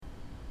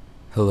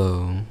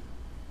Hello,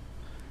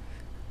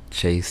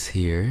 Chase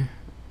here.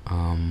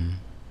 Um,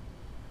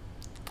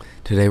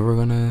 Today we're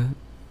gonna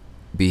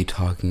be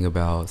talking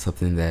about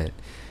something that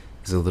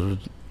is a little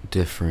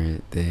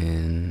different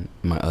than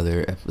my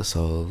other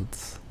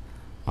episodes.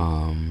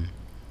 Um,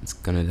 it's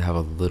gonna have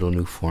a little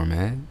new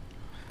format.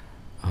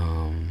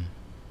 Um,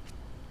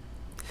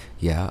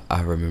 yeah,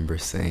 I remember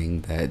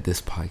saying that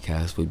this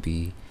podcast would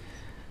be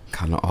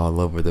kind of all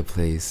over the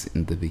place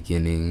in the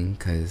beginning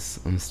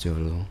because I'm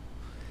still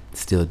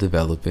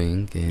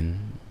developing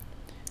and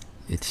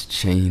it's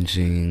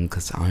changing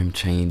because I'm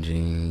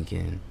changing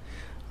and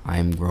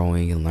I'm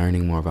growing and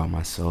learning more about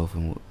myself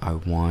and what I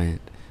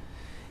want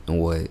and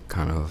what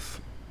kind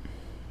of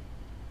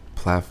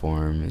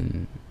platform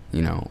and,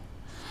 you know,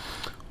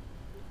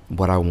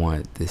 what I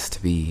want this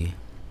to be.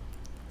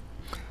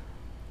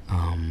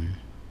 Um,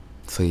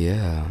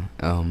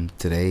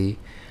 today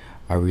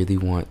I really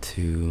want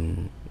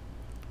to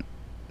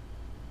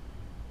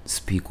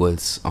speak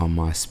what's on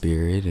my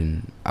spirit,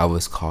 and I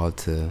was called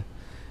to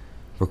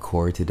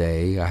record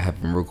today. I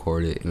haven't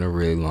recorded in a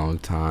really long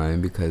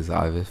time because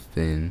I've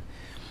been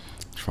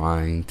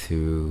trying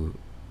to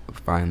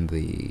find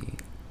the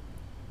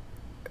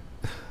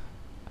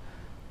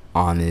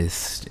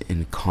honest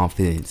and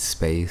confident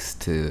space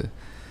to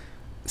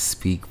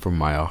speak from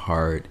my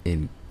heart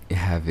and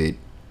have it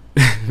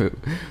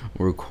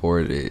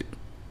recorded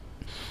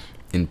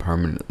and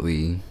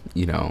permanently,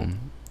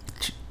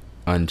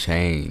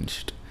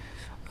 unchanged.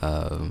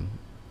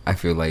 I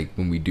feel like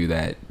when we do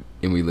that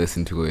and we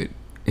listen to it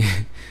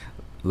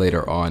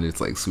later on, it's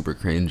like super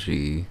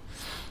cringy,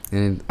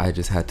 and I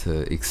just had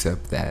to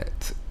accept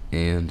that.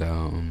 And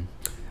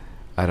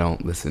I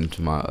don't listen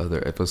to my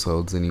other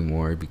episodes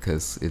anymore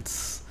because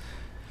it's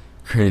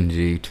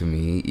cringy to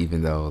me,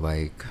 even though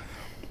like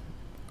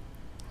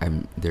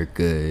they're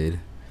good.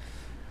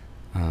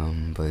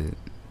 But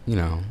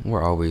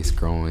we're always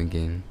growing,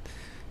 and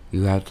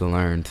you have to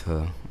learn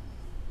to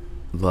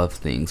love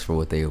things for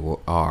what they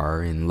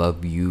are and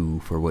love you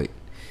for what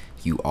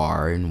you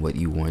are and what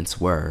you once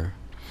were.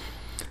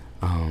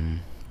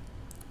 Um,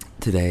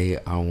 Today,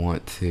 I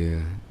want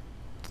to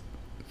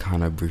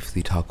kind of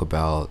briefly talk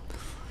about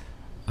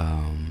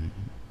um,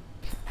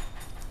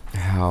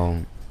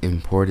 how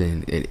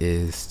important it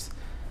is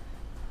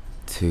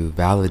to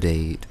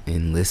validate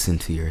and listen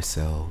to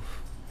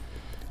yourself.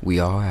 We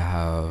all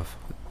have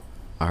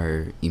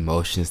our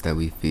emotions that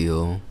we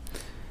feel,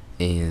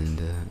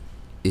 and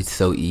it's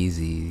so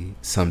easy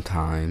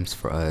sometimes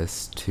for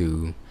us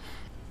to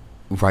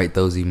write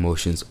those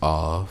emotions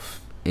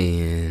off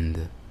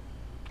and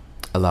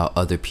allow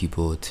other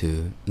people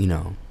to,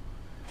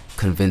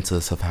 convince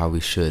us of how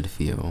we should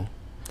feel.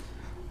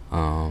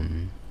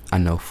 I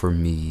know for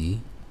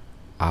me,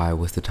 I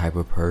was the type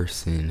of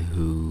person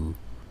who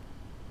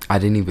I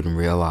didn't even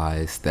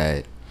realize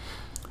that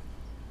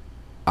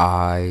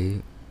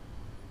I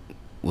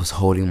was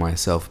holding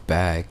myself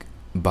back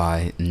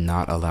by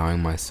not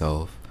allowing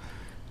myself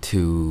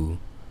to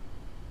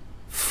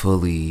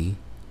fully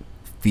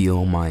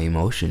feel my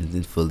emotions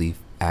and fully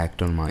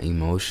act on my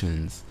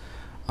emotions,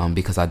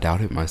 because I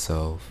doubted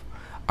myself.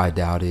 I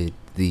doubted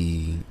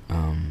the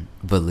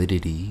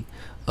validity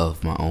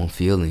of my own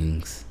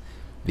feelings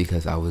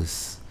because I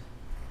was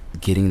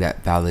getting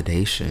that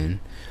validation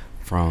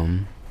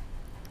from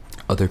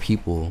other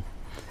people,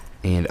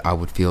 and I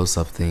would feel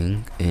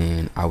something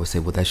and I would say,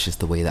 well, that's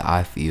just the way that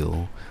I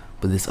feel,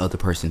 but this other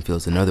person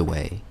feels another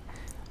way.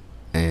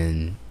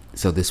 And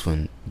so this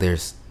one,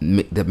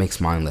 that makes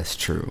mine less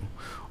true,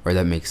 or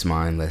that makes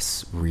mine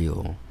less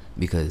real,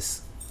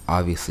 because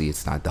obviously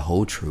it's not the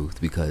whole truth,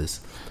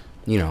 because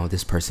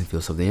this person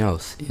feels something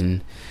else,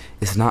 and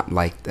it's not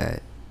like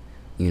that.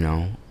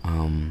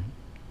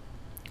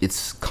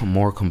 It's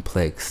more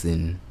complex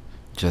than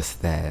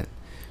just that,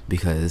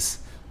 because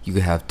you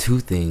could have two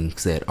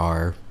things that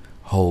are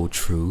whole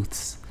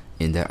truths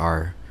and that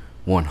are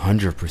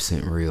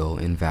 100% real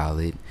and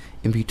valid,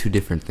 and be two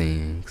different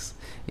things,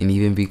 and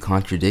even be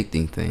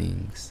contradicting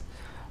things.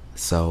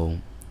 So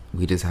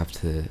we just have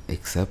to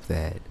accept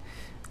that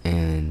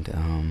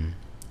and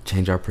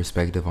change our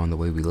perspective on the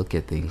way we look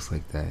at things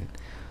like that.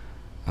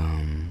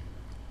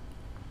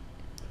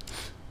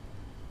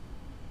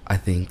 I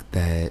think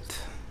that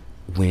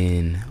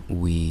when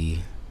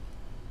we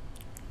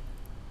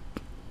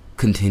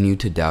continue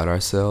to doubt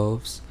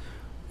ourselves,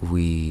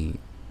 we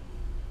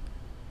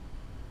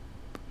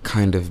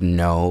kind of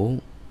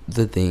know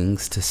the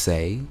things to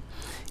say,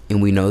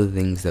 and we know the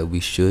things that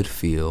we should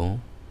feel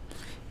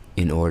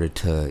in order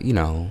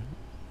to,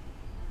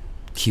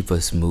 keep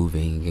us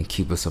moving and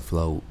keep us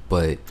afloat.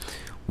 But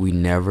we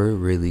never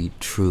really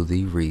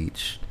truly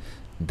reach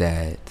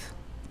that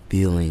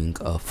feeling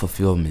of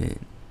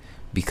fulfillment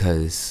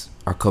because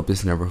our cup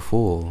is never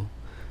full,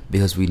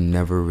 because we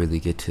never really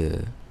get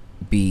to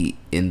be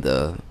in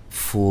the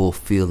full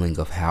feeling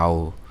of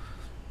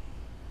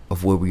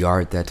where we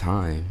are at that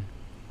time.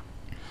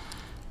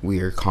 We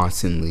are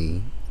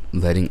constantly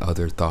letting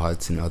other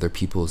thoughts and other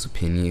people's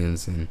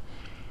opinions and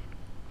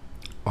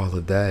all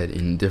of that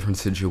in different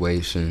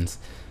situations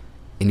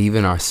and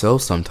even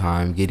ourselves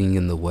sometimes get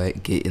in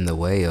the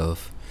way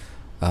of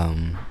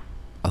um,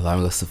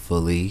 allowing us to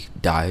fully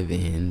dive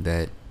in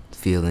that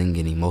feeling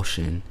and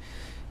emotion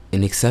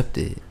and accept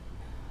it.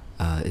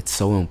 It's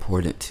so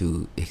important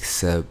to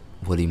accept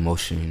what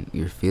emotion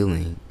you're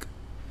feeling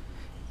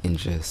and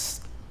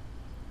just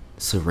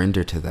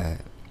surrender to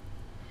that.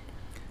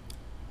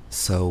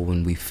 So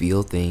when we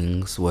feel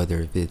things, whether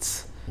if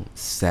it's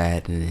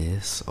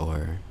sadness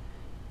or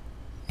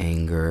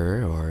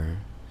anger or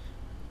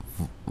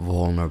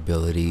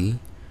vulnerability,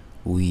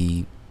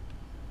 we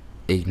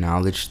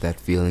acknowledge that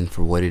feeling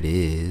for what it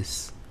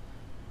is,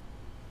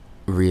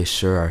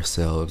 reassure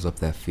ourselves of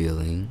that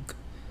feeling,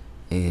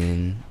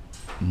 and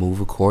move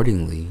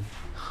accordingly.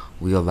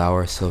 We allow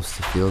ourselves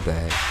to feel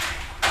that.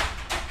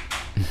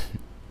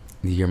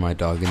 You hear my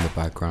dog in the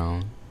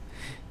background?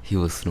 He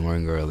was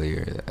snoring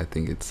earlier. I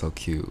think it's so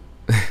cute.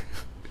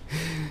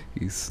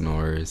 He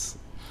snores.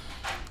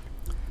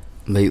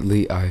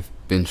 Lately, I've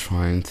been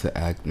trying to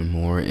act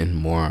more and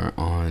more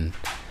on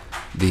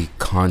the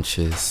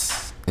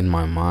conscious in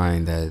my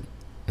mind that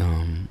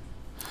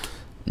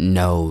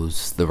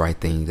knows the right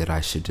thing that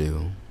I should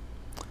do.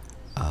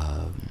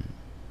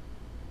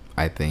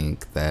 I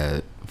think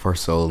that for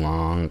so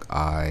long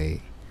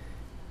I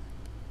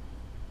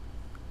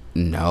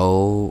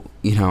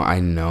I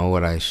know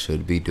what I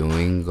should be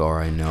doing,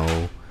 or I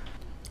know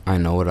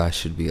what I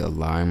should be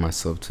allowing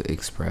myself to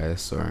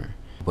express,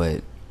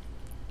 but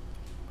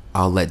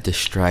I'll let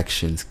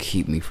distractions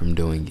keep me from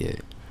doing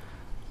it.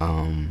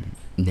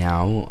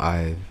 Now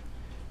I've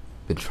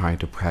been trying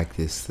to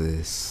practice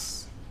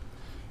this.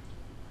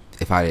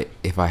 If I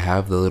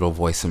have the little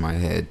voice in my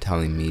head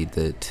telling me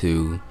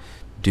to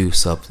do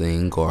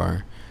something,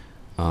 or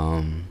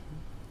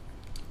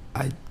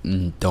I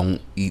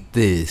don't eat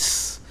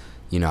this,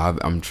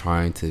 I'm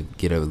trying to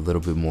get a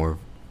little bit more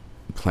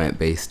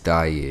plant-based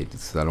diet,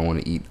 so I don't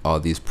want to eat all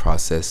these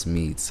processed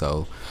meats.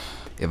 So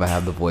if I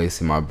have the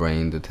voice in my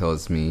brain that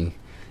tells me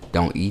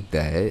don't eat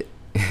that,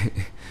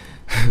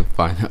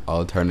 find an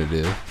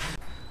alternative,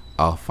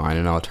 I'll find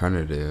an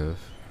alternative.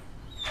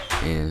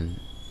 And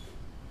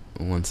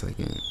one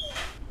second.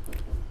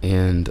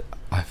 And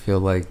I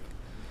feel like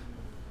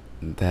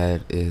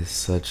that is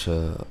such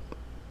a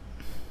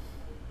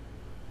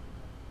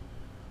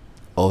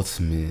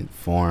ultimate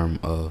form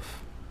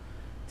of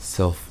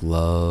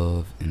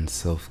self-love and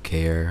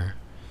self-care,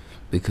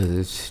 because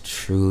it's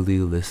truly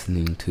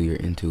listening to your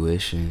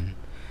intuition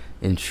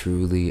and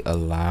truly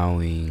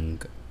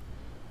allowing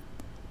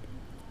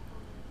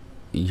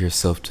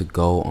yourself to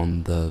go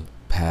on the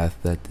path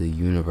that the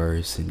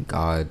universe and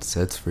God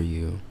sets for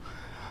you.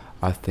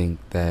 I think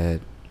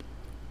that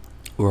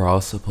we're all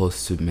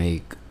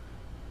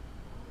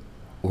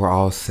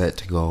set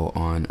to go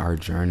on our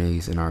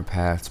journeys and our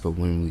paths, but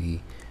when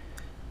we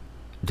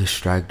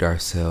distract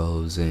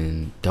ourselves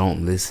and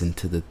don't listen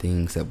to the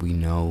things that we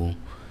know,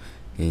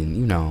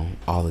 and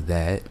all of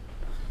that,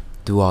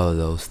 do all of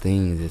those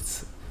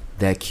things,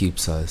 that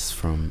keeps us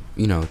from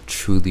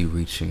truly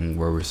reaching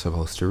where we're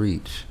supposed to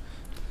reach.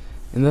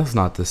 And that's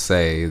not to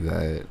say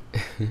that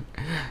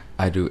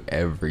I do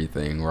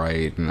everything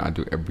right and I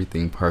do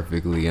everything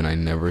perfectly and I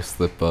never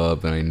slip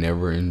up and I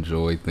never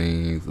enjoy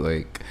things.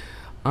 Like,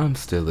 I'm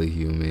still a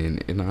human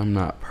and I'm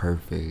not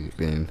perfect,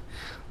 and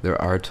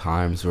there are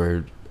times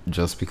where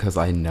just because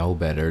I know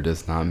better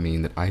does not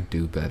mean that I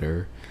do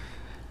better.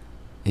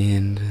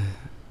 And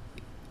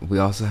we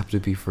also have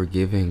to be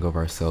forgiving of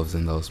ourselves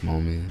in those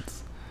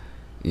moments.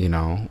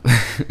 I'm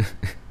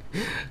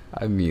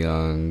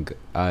young.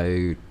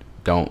 I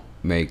don't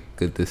make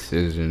good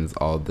decisions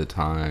all the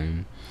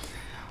time.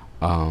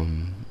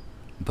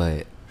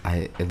 But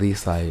at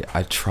least I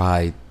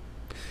try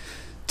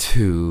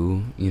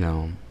to,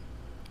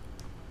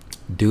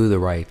 do the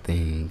right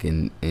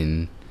thing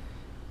and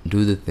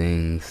do the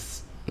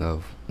things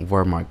of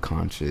where my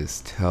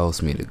conscience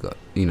tells me to go,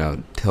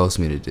 tells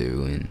me to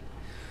do, and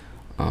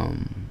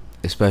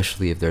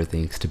especially if there are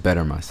things to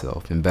better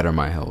myself and better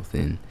my health,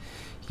 and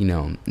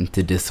and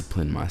to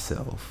discipline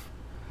myself.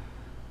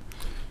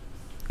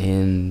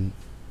 And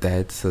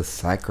that's a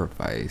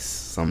sacrifice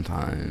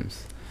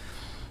sometimes,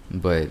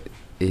 but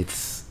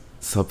it's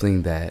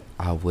something that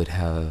I would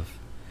have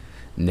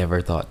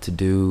never thought to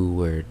do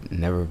or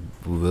never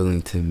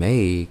willing to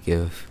make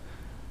if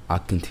I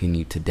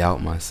continued to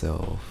doubt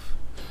myself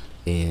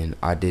and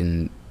I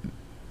didn't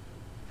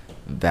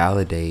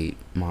validate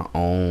my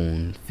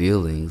own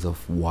feelings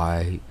of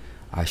why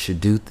I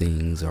should do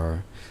things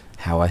or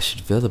how I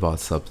should feel about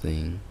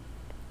something.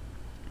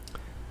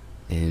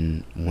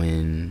 And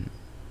when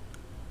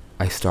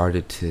I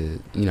started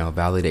to,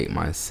 validate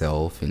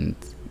myself and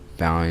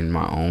find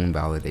my own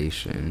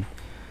validation,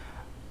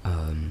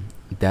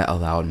 that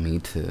allowed me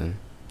to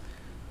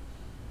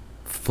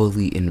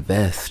fully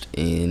invest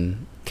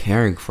in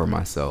caring for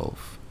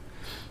myself,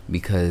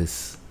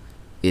 because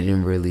it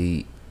didn't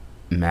really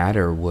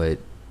matter what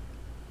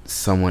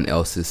someone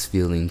else's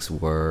feelings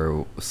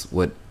were,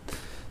 what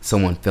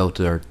someone felt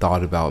or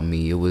thought about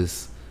me. It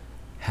was,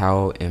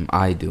 how am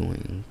I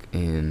doing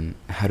and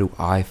how do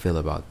I feel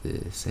about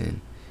this?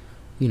 And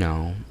you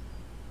know,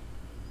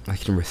 I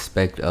can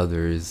respect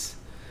others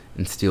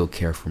and still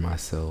care for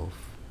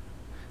myself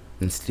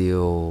and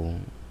still,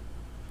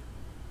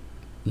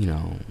 you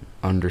know,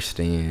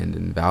 understand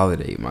and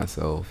validate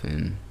myself.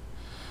 And,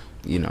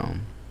 you know,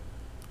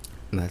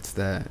 that's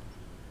that.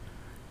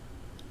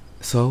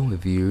 So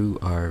if you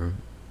are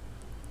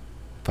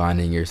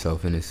finding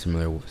yourself in a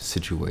similar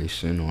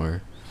situation,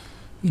 or,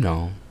 you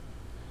know,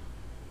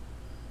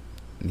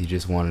 you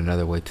just want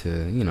another way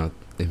to, you know,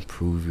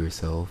 improve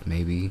yourself,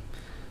 maybe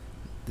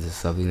this is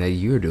something that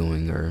you're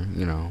doing, or,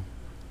 you know,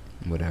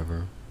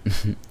 whatever.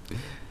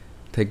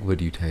 Take what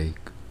you take.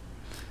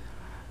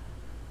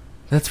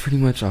 That's pretty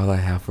much all I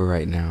have for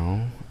right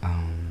now.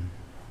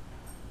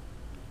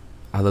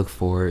 I look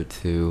forward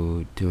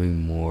to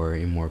doing more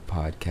and more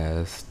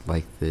podcasts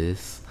like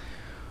this,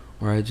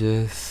 where I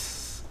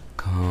just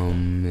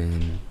come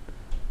and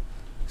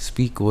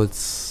speak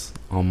what's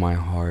on my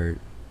heart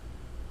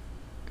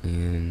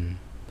and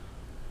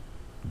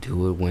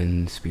do it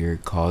when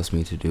Spirit calls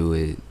me to do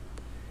it,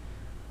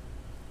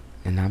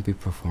 and not be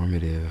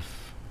performative.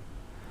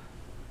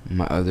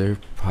 My other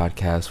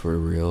podcasts were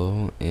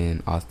real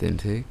and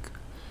authentic,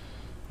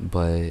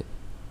 but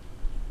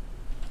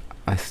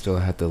I still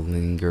had the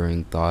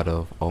lingering thought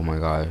of, oh my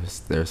gosh,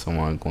 there's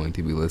someone going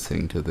to be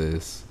listening to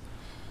this.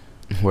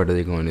 What are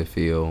they going to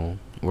feel?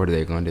 What are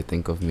they going to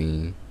think of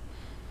me?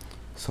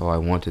 So I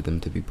wanted them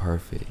to be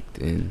perfect,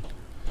 and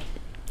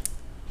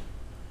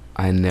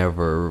I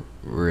never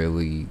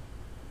really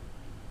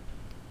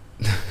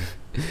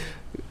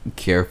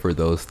care for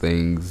those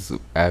things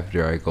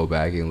after I go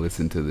back and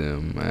listen to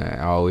them.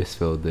 I always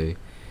feel the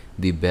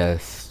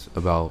best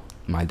about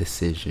my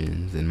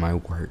decisions and my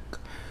work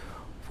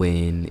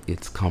when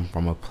it's come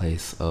from a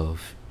place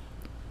of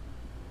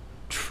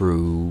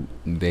true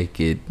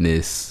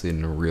nakedness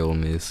and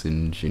realness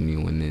and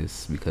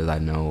genuineness, because I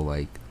know,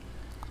 like,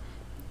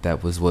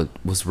 that was what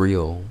was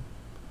real.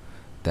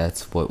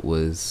 That's what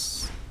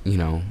was, you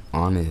know,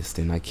 honest,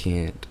 and I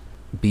can't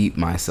beat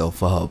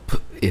myself up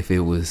if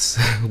it was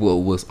what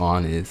was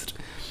honest,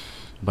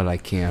 but I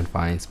can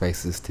find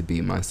spaces to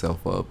beat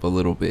myself up a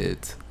little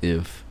bit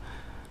if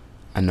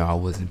I know I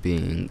wasn't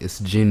being as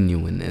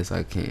genuine as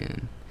I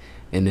can.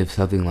 And if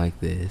something like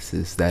this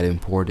is that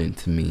important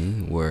to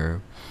me,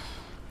 where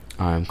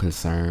I'm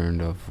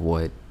concerned of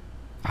what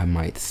I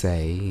might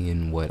say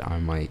and what I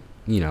might,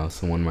 you know,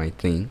 someone might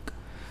think,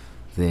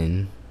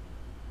 then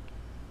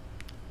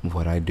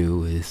what I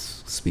do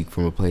is speak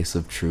from a place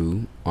of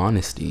true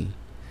honesty.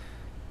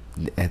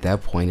 At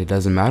that point, it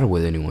doesn't matter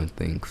what anyone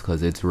thinks,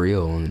 because it's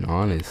real and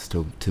honest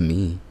to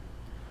me.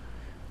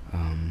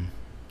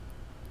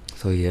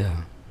 So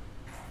yeah,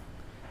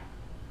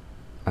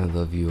 I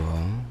love you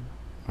all.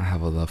 I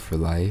have a love for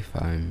life.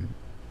 I'm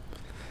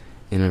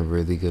in a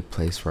really good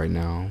place right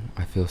now.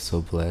 I feel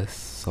so blessed,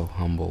 so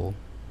humble,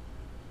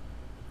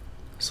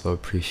 so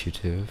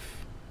appreciative,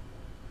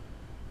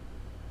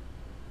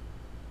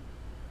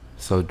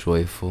 so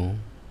joyful.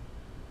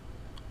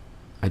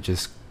 I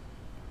just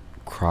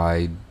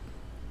cried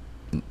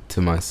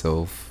to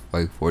myself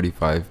like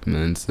 45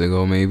 minutes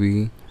ago,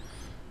 maybe,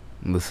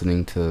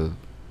 listening to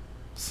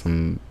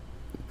some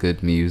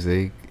good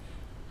music,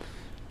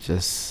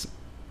 just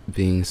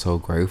being so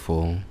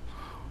grateful.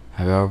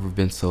 Have you ever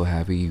been so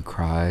happy you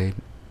cried?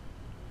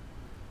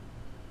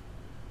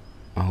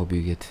 I hope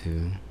you get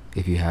to.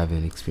 If you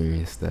haven't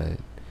experienced that,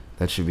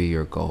 that should be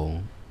your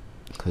goal,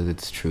 because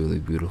it's truly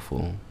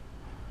beautiful.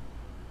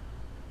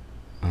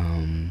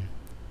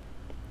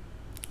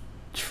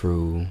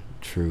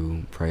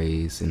 True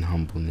praise and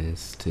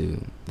humbleness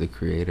to the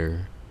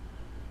Creator.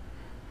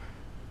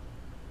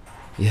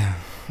 Yeah.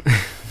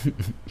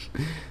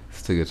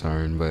 This took a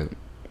turn, but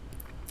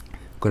I'm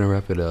gonna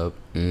wrap it up,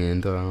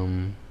 and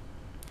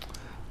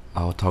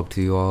I'll talk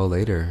to you all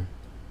later.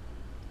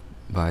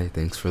 Bye.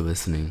 Thanks for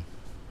listening.